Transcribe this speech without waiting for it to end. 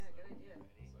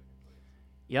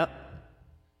Yep.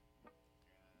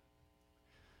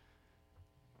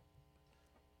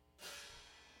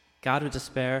 God of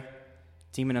despair,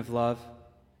 demon of love,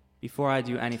 before I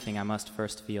do anything, I must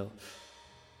first feel.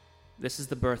 This is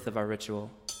the birth of our ritual,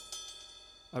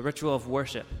 a ritual of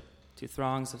worship to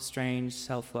throngs of strange,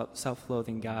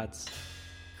 self-loathing gods,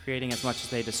 creating as much as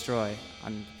they destroy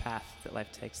on the path that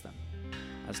life takes them,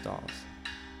 as dolls.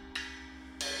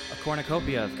 A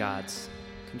cornucopia of gods,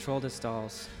 controlled as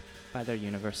dolls by their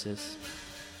universes.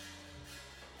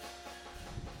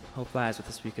 Hope lies with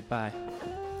this week goodbye.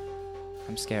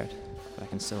 I'm scared, but I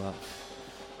can still love.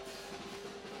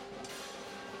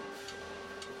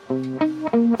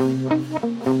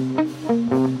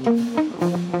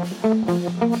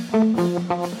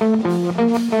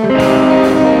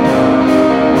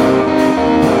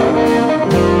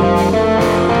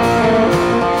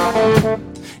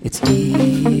 It's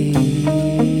easier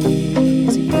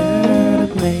to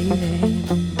blame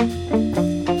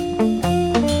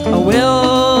a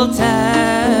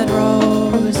wilted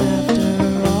rose after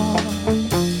all.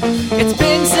 It's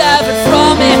been severed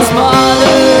from its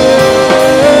mother.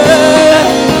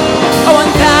 A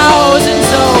 1,000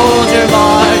 soldier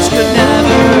march could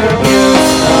never be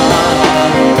stopped.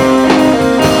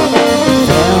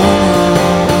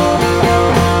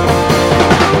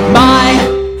 My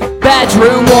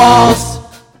bedroom walls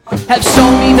have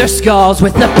shown me their skulls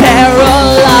with a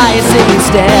paralyzing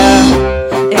stare,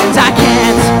 and I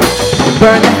can't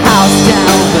burn the house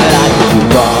down, but I can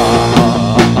move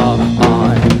on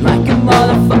like a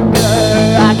motherfucker.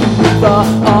 I can move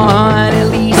on, at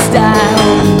least I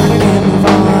hope I can move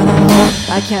on. I hope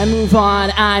I can move on.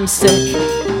 I'm sick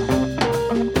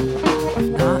of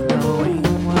not knowing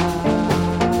why.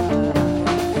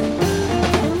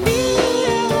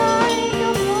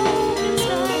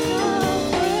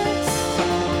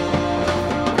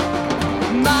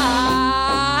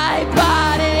 My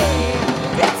body,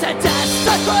 it's a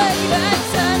desecrated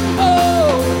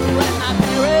temple, and my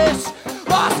parish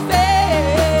lost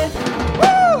faith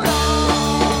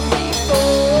long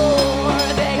before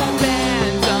they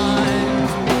abandoned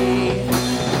me.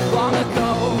 Long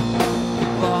ago,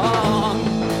 long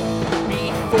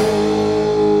before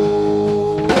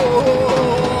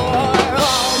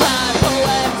all my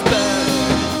poems burned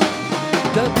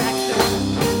the backstone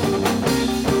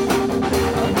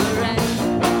of the rain.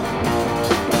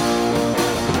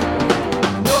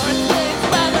 North winds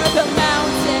weather the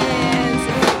mountains,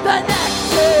 the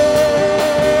nectar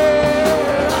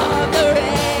of the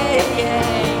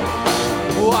rain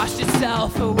washed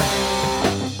itself away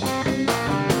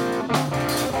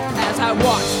as I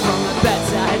watched from the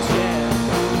bedside chair.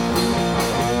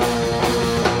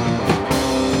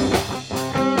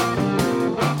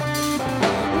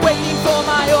 Waiting for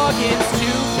my organs to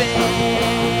fade.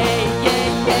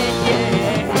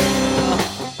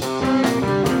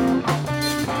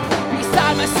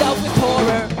 Beside myself with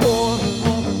horror.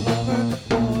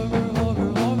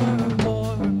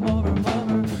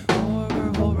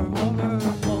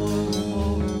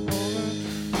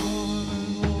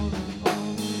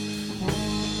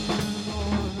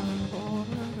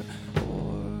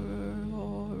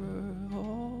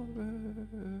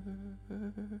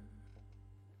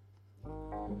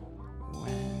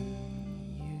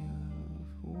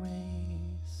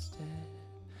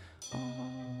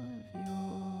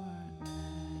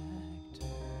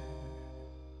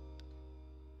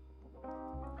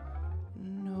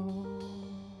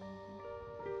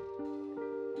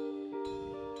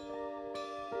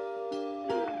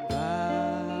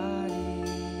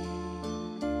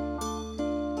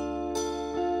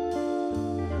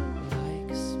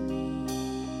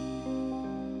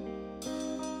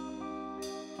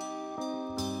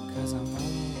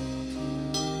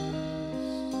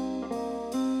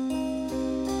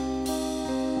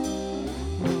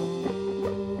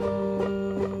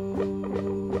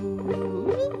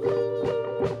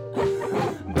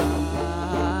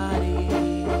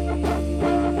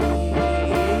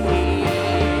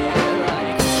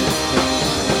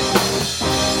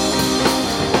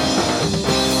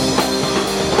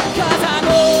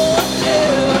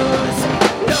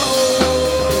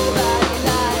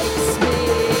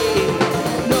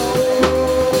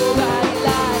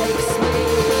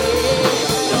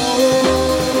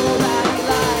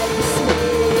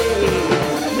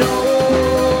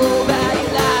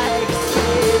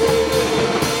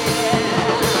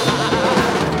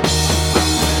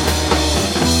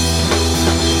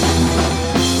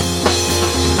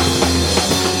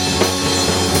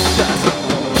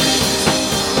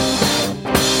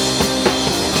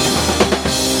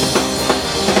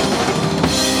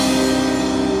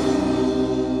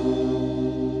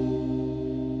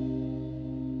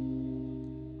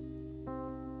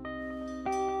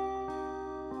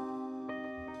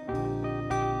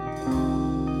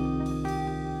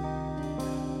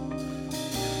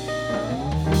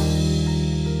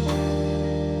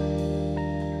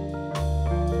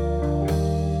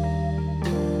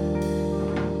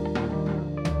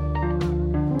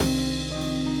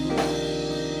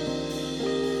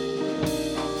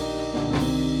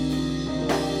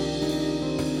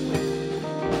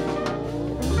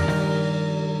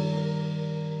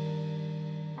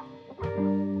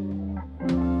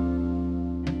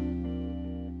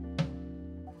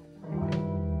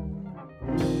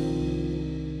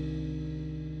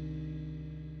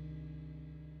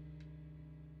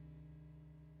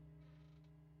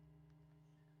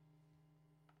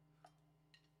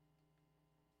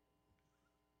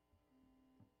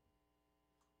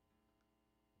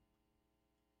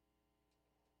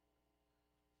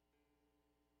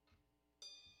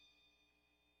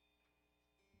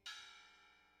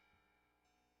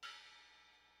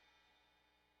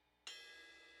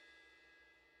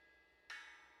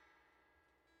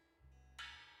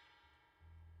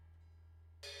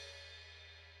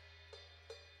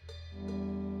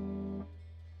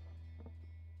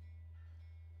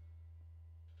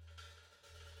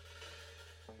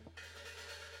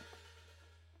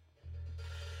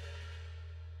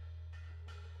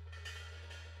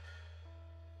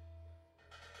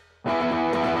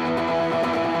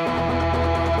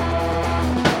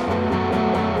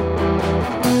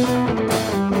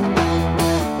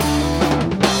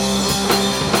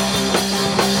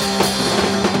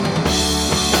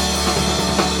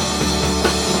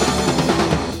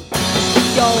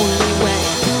 only way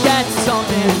to get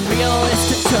something real is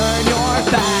to turn your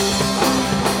back.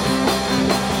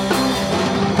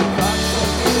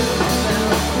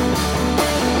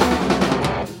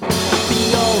 The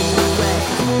only way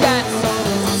to get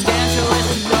something substantial is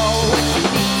to know what you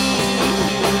need.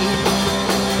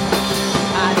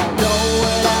 I don't know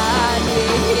what I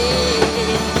need.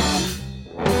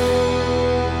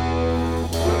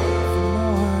 For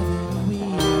more than a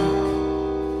week,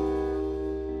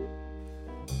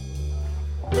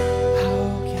 how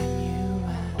can you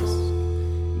ask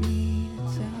me to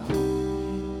tell you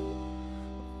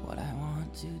what I want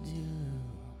to do?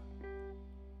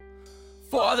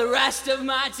 For the rest of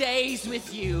my days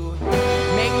with you,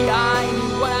 maybe I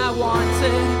knew what I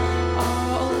wanted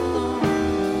all along.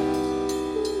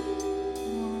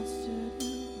 Wants to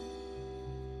do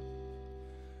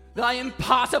the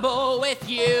impossible with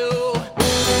you.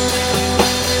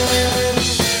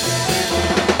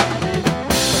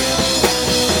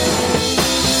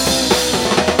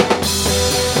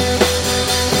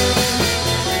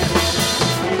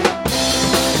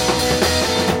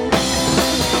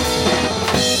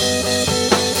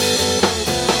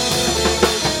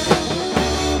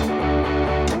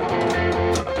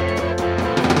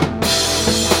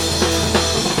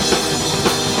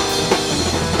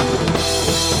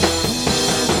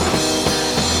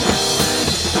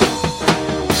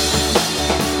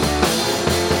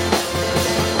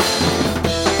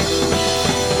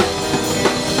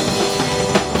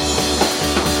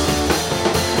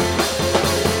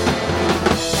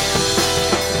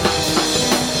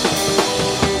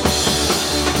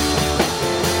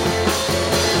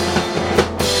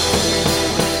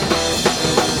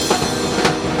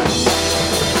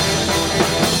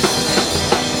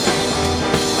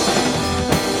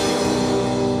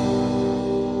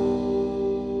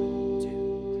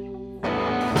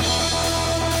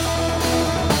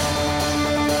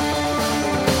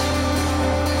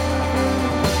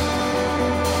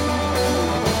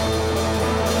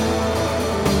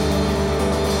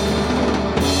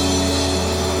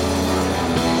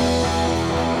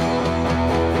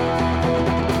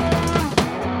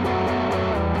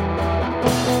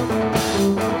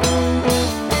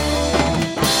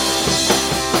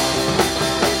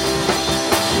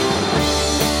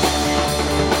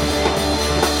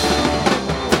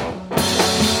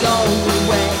 The only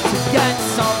way to get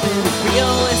something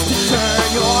real is to turn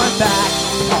your back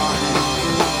on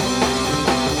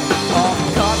all the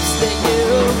cups that you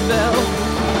fill.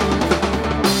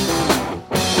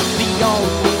 The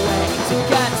only way to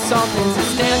get something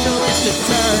substantial is to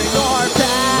turn your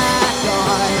back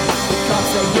on the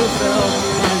cups that you fill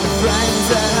and the friends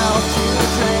that help you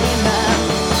drain them.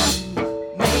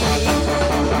 Maybe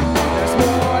there's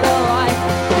more to life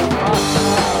than what's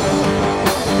up.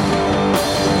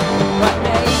 But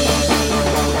maybe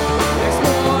there's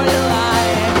more to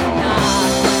life than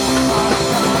not.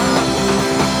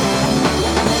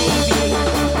 Maybe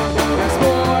there's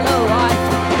more to life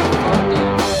than wonder.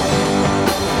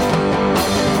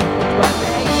 But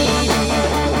maybe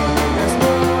there's more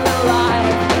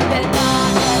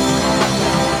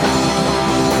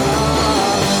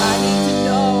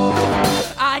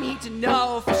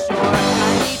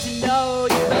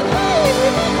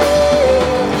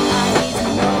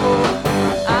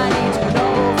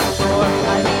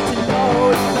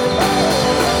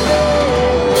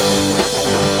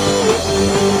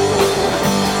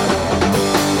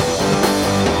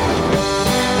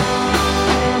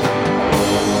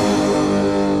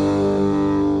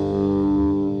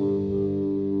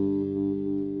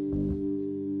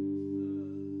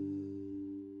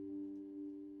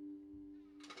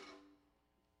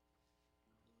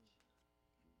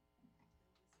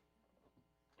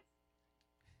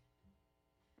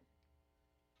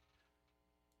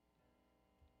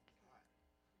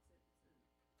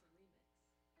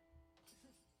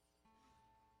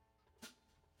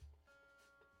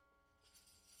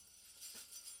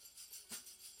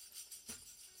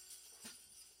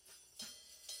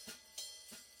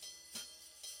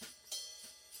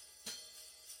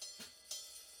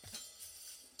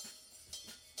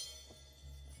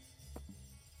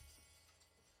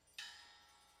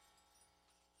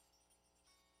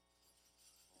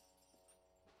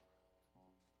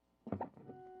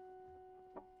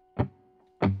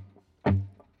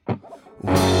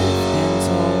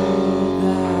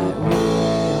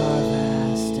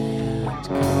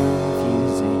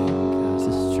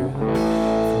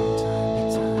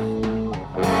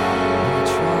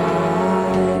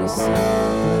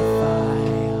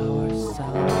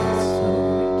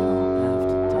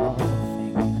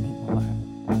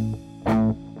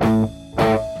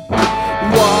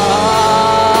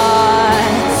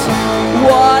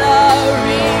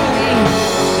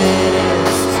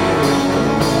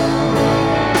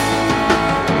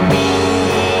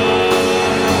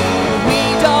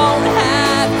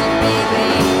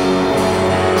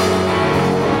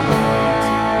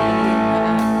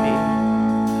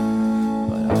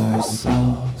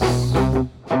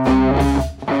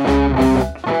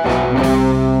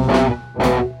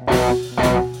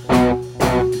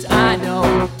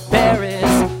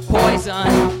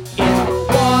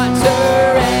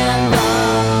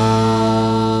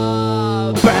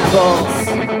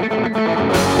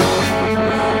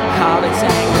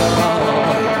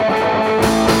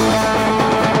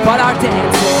but our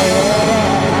dancing.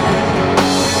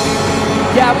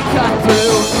 Yeah, we cut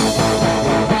through,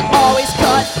 we always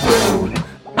cut through.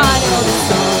 I know there's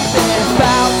something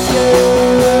about you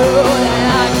that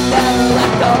I can never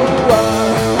let go of.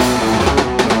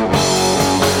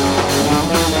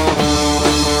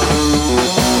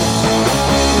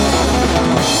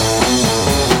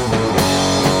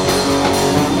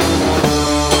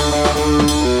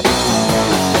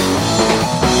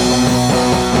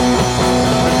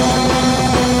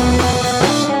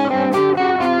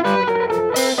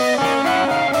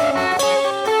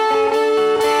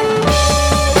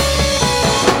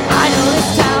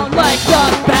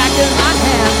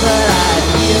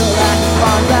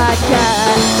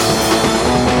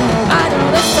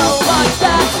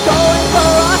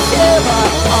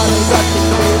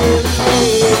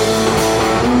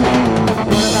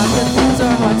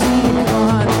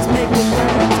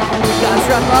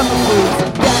 Strap on the boots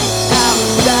and get out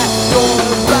that door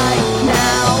right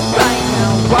now,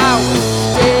 while we're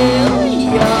still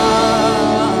young.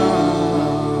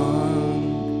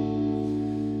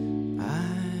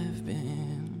 I've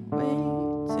been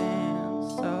waiting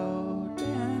so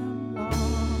damn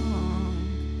long,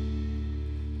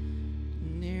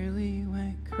 nearly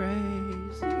went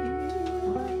crazy.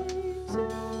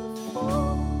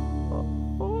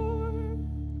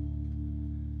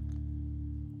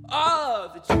 All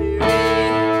of the dreary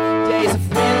days of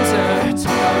winter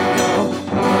tomorrow.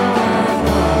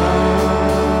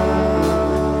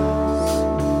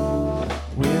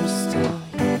 We're still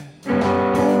here.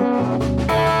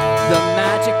 The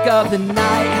magic of the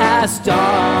night has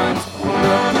dawned.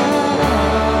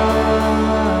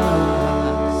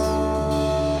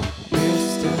 We're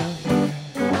still here.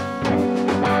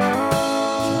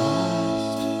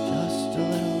 Just a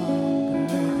little longer.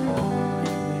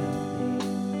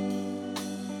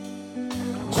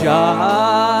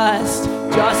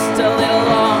 Just a little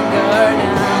longer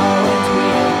now, and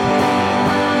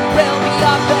we'll be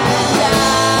up and down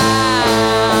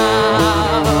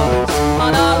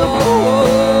on our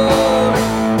road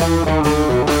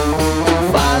to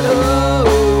follow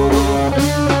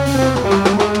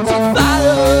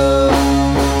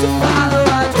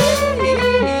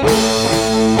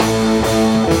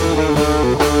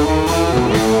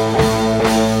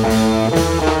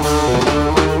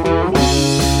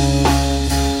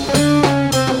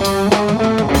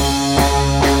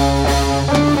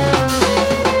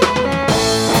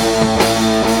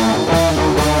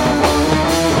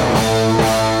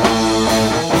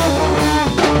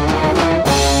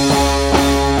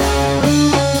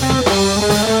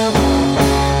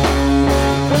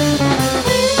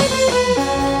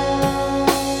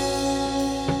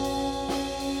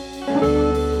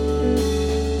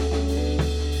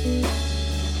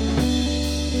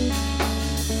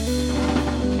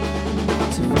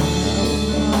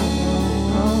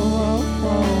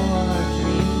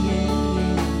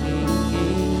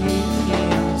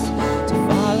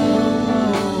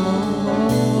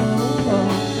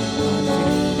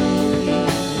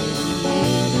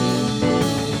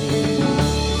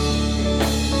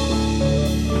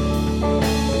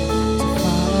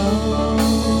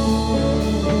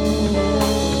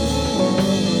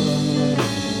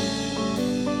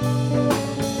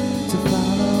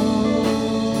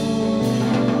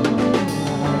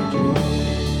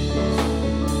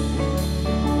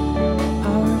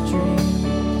our dreams.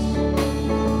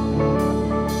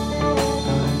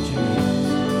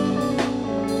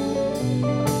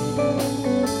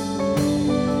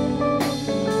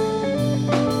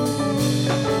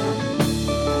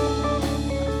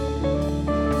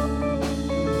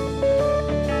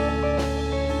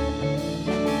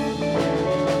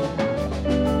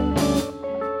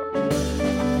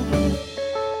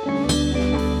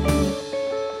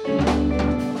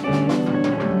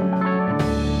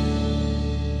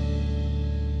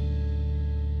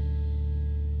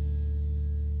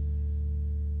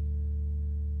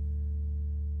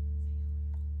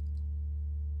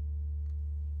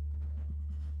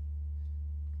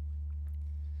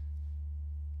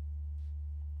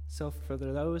 So for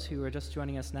those who are just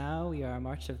joining us now, we are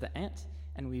March of the Ant,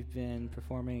 and we've been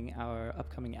performing our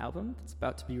upcoming album that's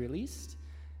about to be released.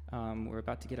 We're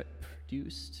about to get it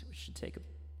produced, which should take a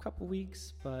couple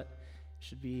weeks, but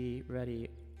should be ready,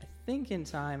 I think, in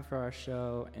time for our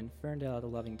show in Ferndale at the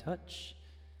Loving Touch.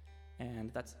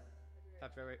 And that's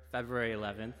February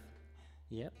 11th.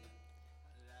 Yep.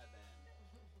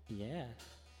 Yeah.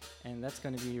 And that's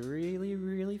going to be really,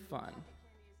 really fun.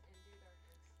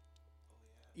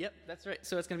 Yep, that's right.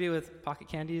 So it's going to be with Pocket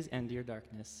Candies and Dear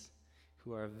Darkness,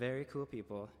 who are very cool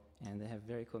people, and they have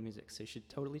very cool music, so you should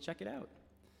totally check it out.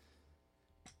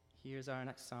 Here's our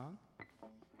next song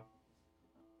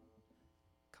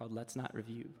called Let's Not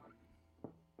Review.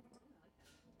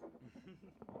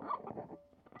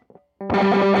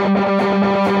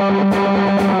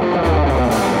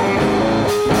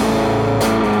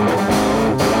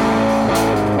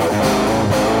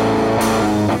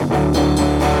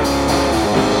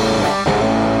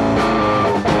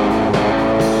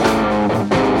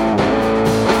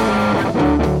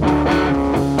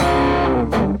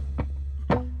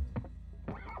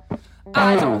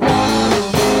 I don't wanna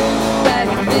do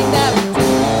anything that we do,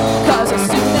 'cause as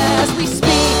soon as we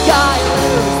speak I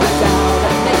lose the doubt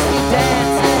that makes me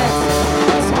dance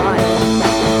and smile.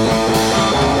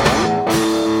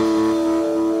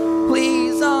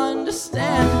 Please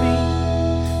understand me,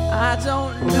 I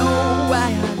don't know why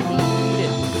I need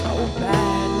it so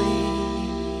badly,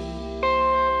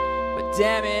 but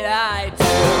damn it I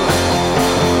do.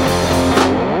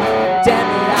 Damn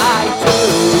it I do.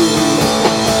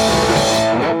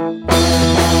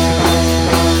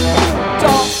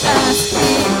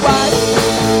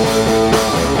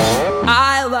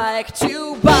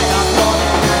 To bite off more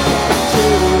than I can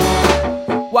chew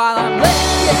while I'm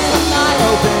licking my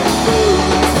open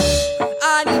wounds.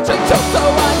 I need to choke so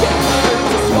I can learn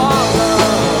to swallow.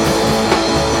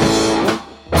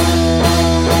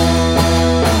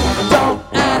 Don't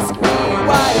ask me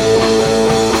why.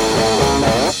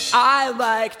 I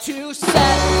like to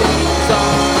set things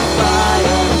on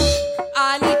fire. I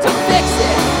need to fix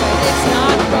it when it's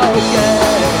not broken.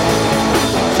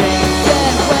 Change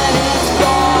it when it's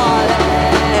gone.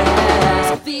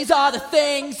 These are the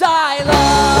things I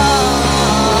love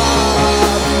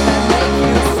that make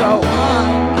you so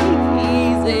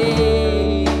uneasy.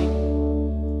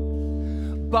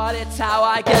 But it's how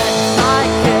I get my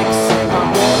kicks in my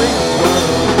boring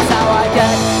world. It's how I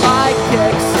get my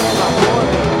kicks in my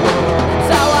boring world. It's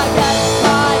how I get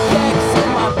my kicks in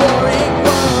my boring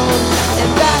world.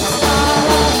 And that's not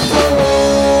untrue.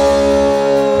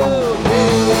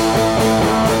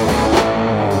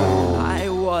 I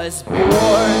was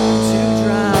born to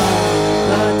drown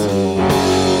the deep,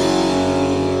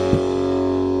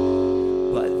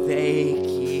 but they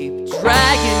keep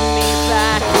dragging me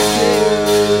back to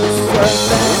the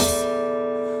surface.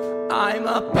 I'm a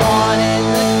pawn in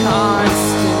the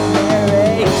constant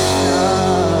narration,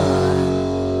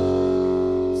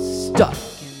 stuck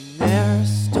in their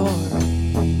story.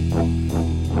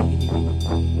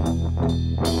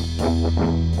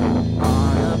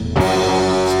 On a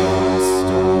bridge in a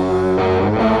storm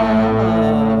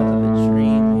of a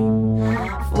dreaming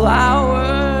flower,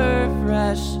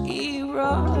 fresh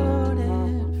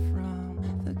eroded from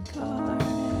the garden.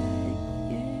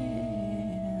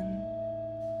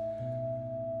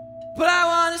 But I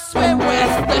wanna swim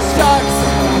with the sharks.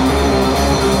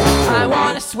 I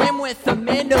wanna swim with the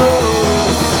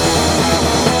minnows.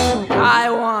 I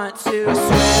want to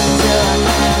swim till I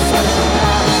can't swim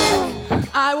back.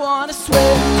 I wanna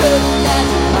swim to the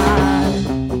edge of mine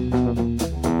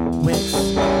with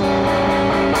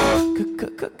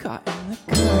caught in the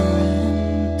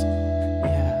current.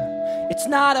 Yeah, it's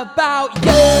not about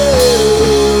you.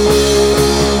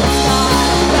 It's not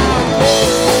about you.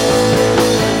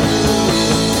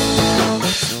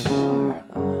 It's a war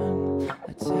on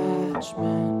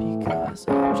attachment because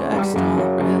objects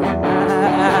don't really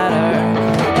matter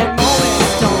and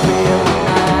moments don't really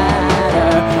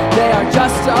matter. They are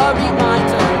just a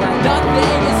reminder that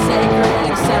nothing is sacred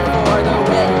except for the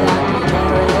way that we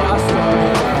narrate our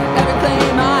stories. Every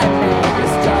claim I make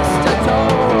is just a toll.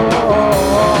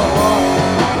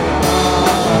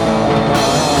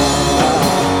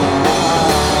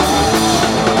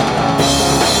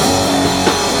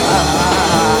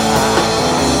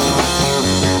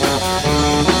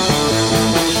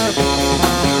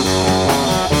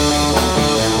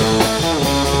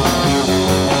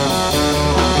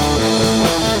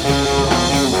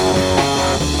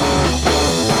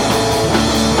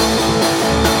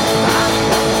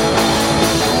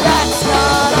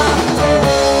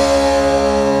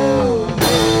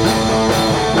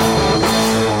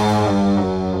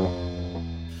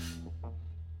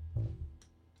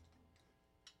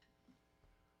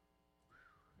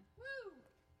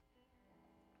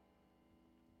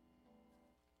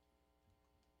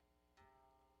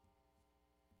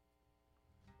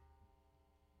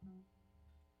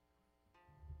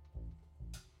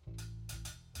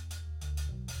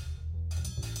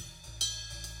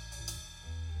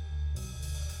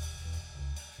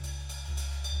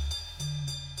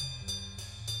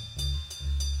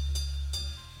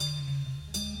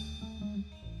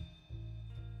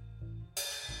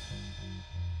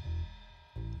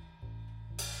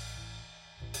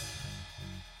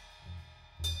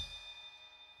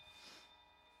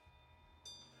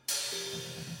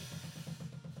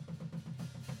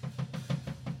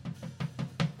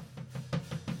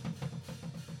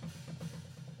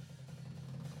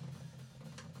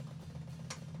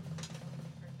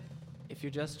 If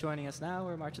you're just joining us now,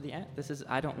 we're March of the Ant. This is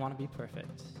I Don't Want to Be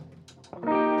Perfect.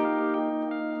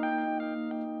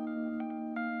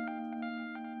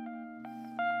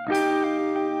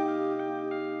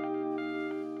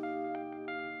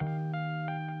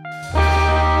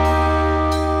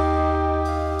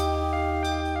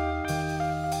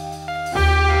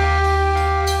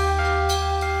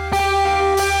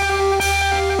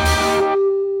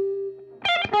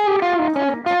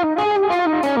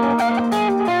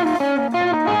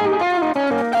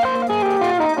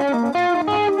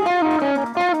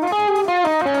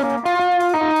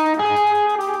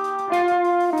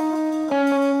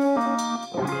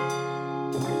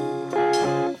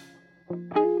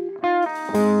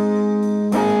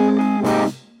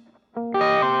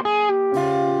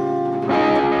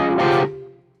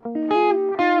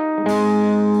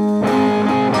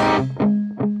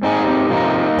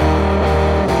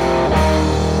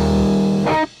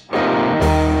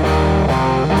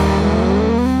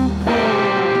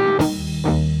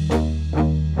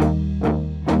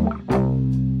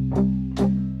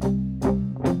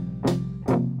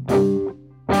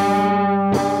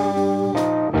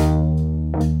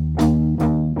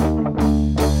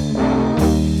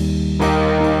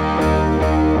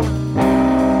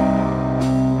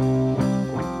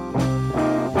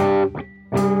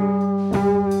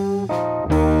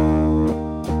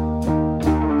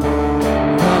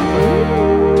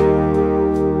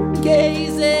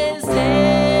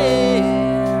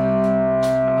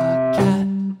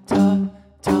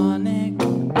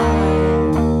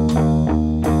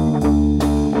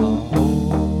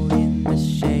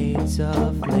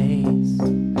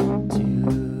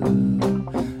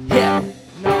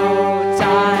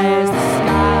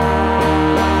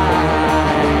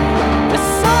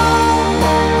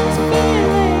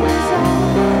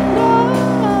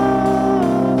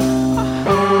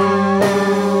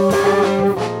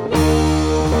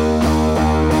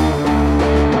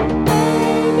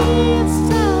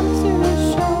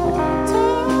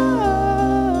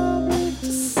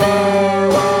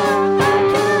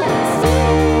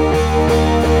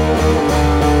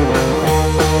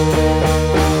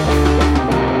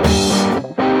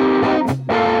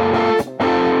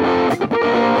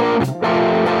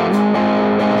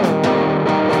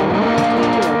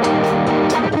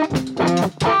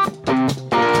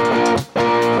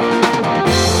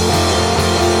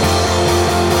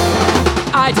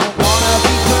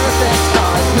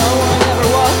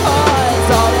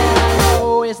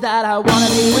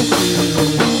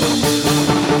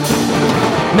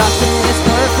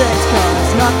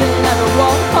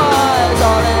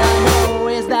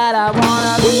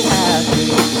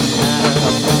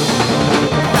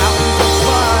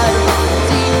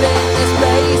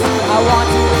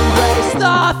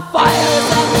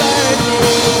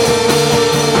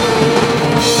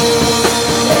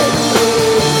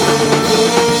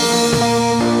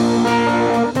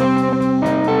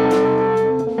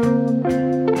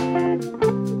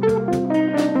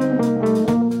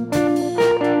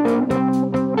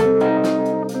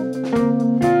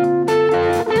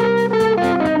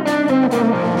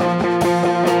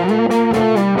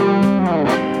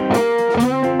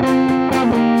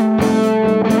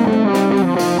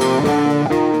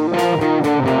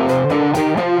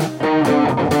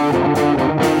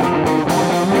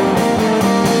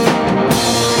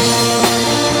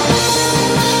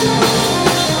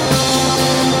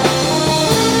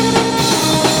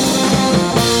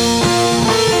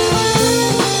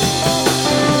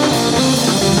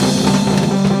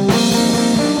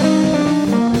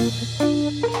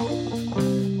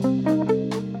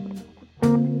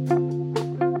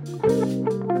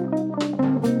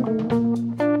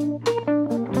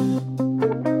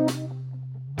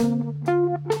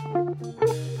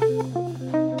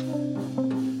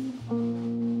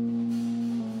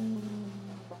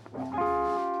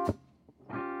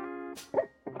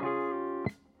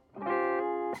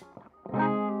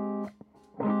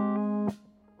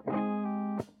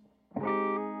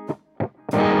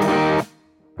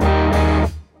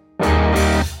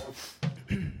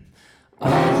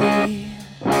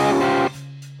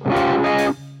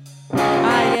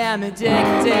 I'm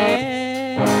addicted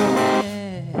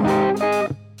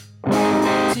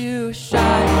to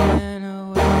shying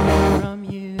away from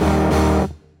you.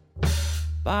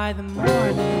 By the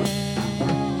morning,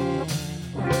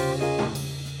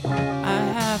 I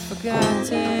have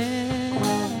forgotten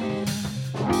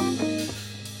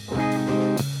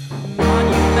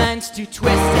monuments to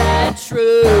twisted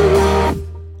truth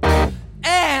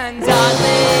and I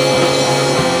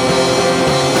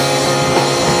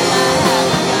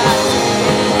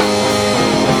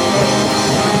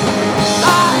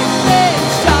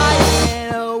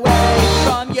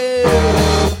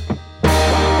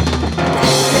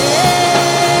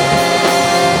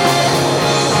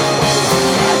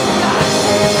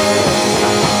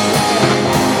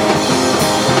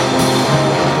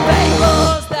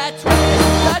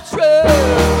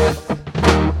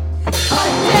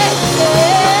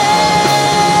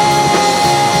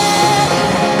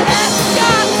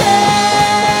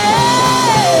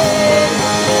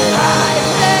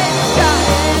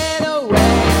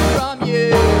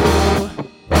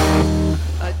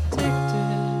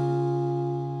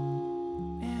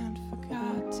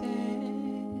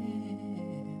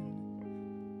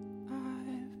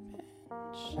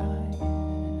shying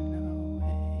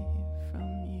away from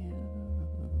you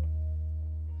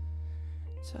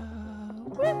till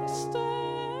we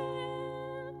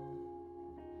stand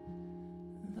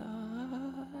the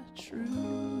truth.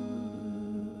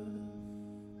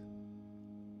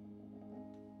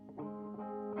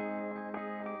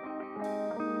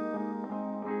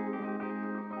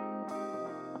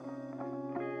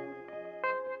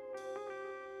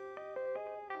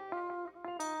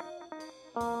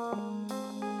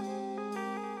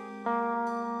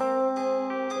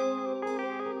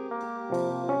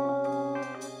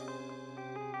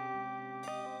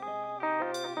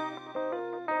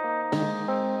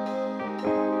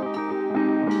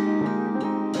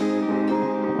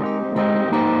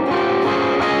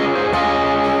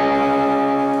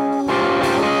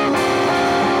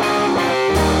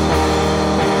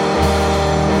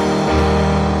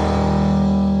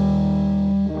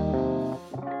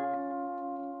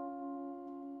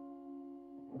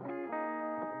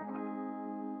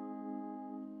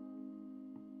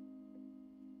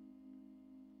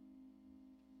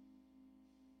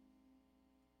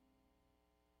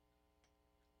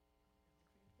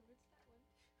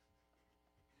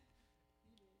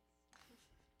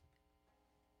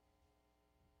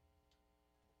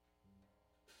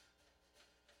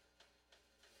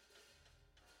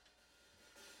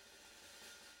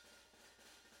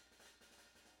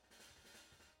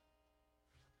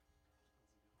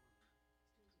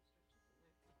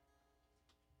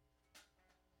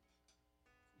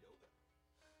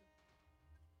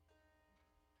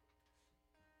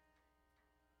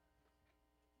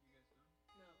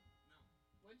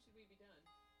 When should we be done?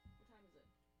 What time is it?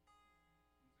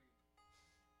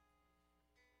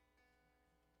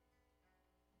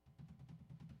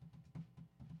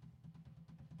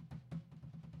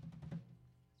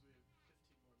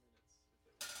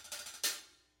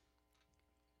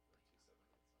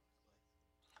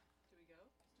 Do we go?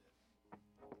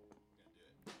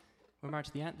 We're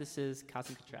marching to the end. This is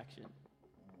Cosmic Contraction.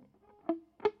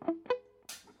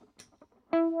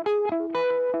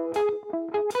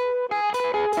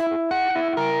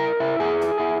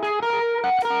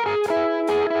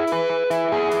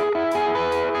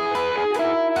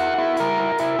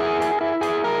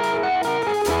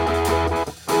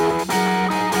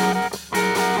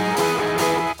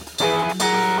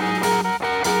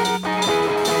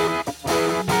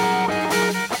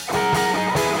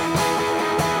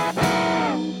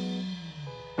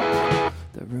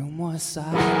 The room was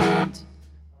silent,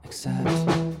 except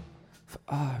for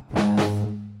our breath.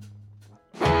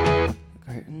 The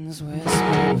curtains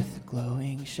whispered with a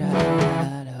glowing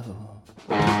shadow.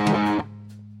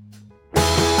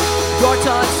 Your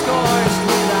touch scorched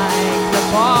me like the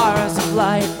bars of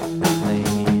light that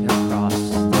laid across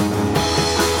the room.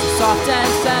 Soft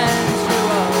and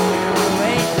sensual, your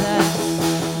weightless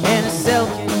in a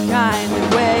silken kind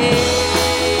of way.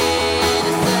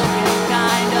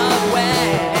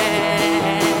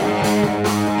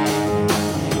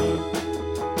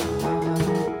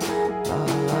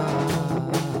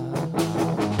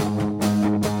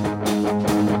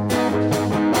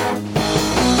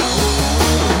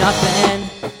 Nothing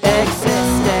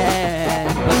existed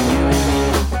but you and me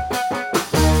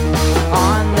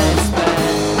on this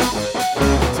bed,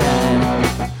 dead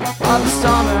of the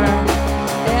summer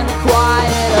in the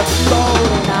quiet of the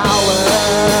golden hour.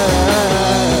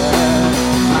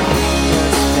 My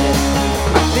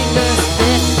fingers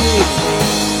fit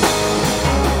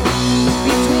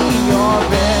between your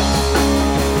ribs.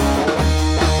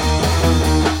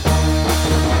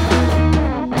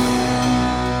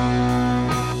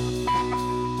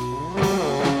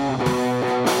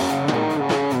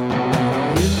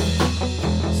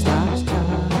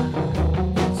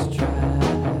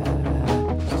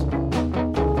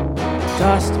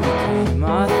 Dust became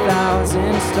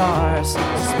 1,000 stars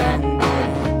suspended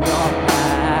in your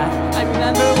path. I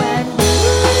remember when you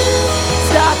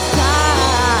stopped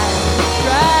time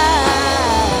dress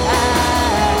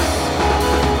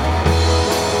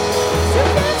to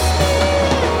kiss me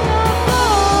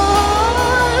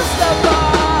across the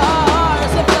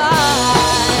bars of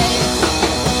light.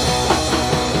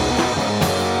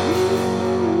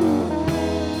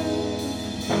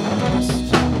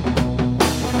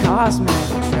 Cosmic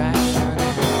attraction,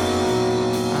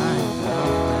 I'm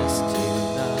powerless to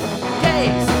the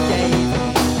gaze that gave me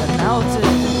the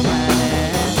melted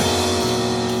planet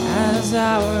as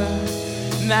our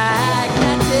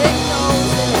magnetic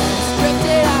noses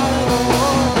drifted out of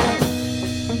orbit.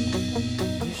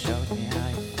 You showed me how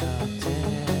you felt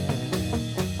it.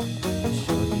 You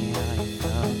showed me how you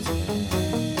felt it.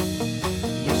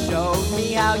 You showed me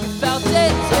how you felt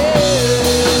it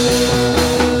too.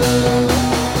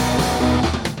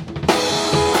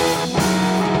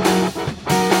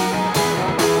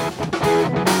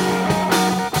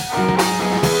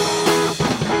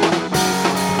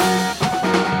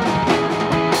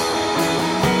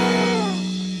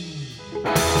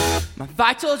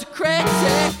 Vital to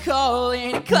critical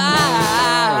in a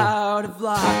cloud of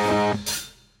luck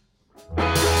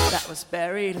that was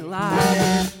buried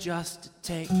alive just to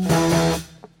take barely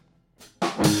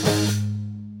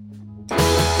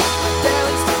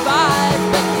survived,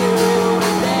 but you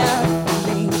were there for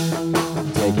me,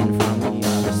 taken from the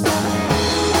other side.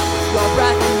 Your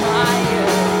breath in my ear,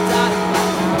 out of my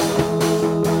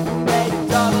mouth, made a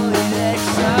double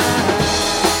elixir.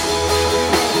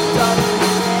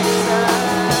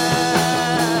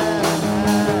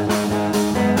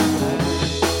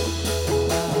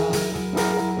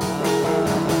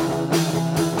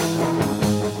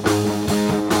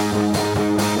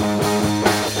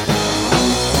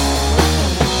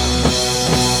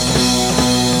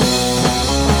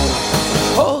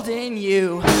 Holding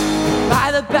you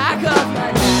by the back of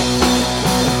my neck,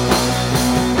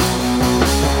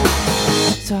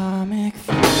 atomic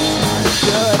fusion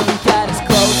couldn't get as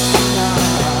close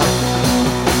enough.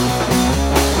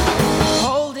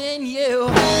 Holding you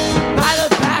by the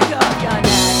back of your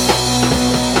neck,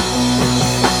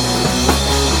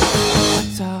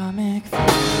 atomic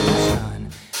fusion.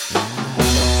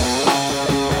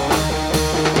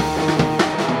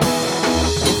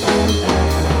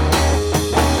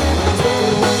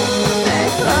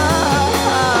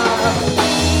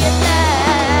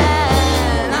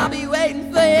 I'll be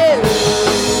waiting for you.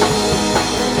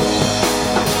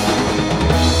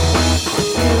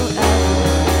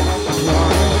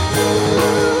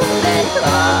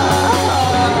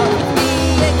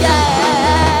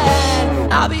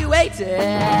 I'll be waiting.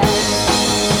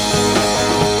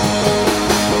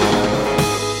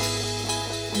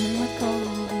 In the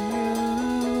golden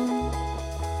room,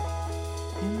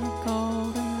 in the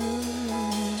golden room,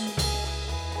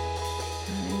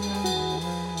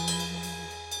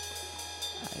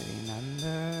 I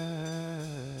remember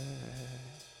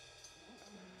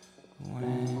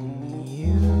when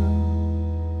you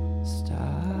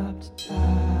stopped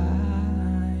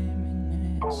time in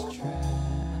its tracks.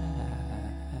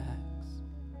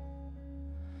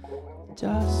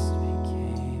 Dust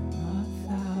became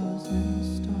 1,000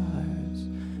 stars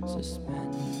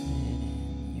suspended in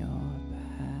your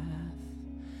path.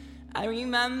 I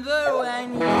remember when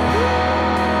you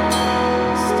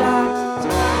stopped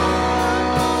time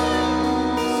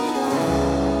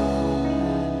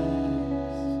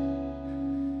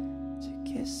to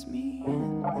kiss me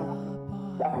in the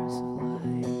bars of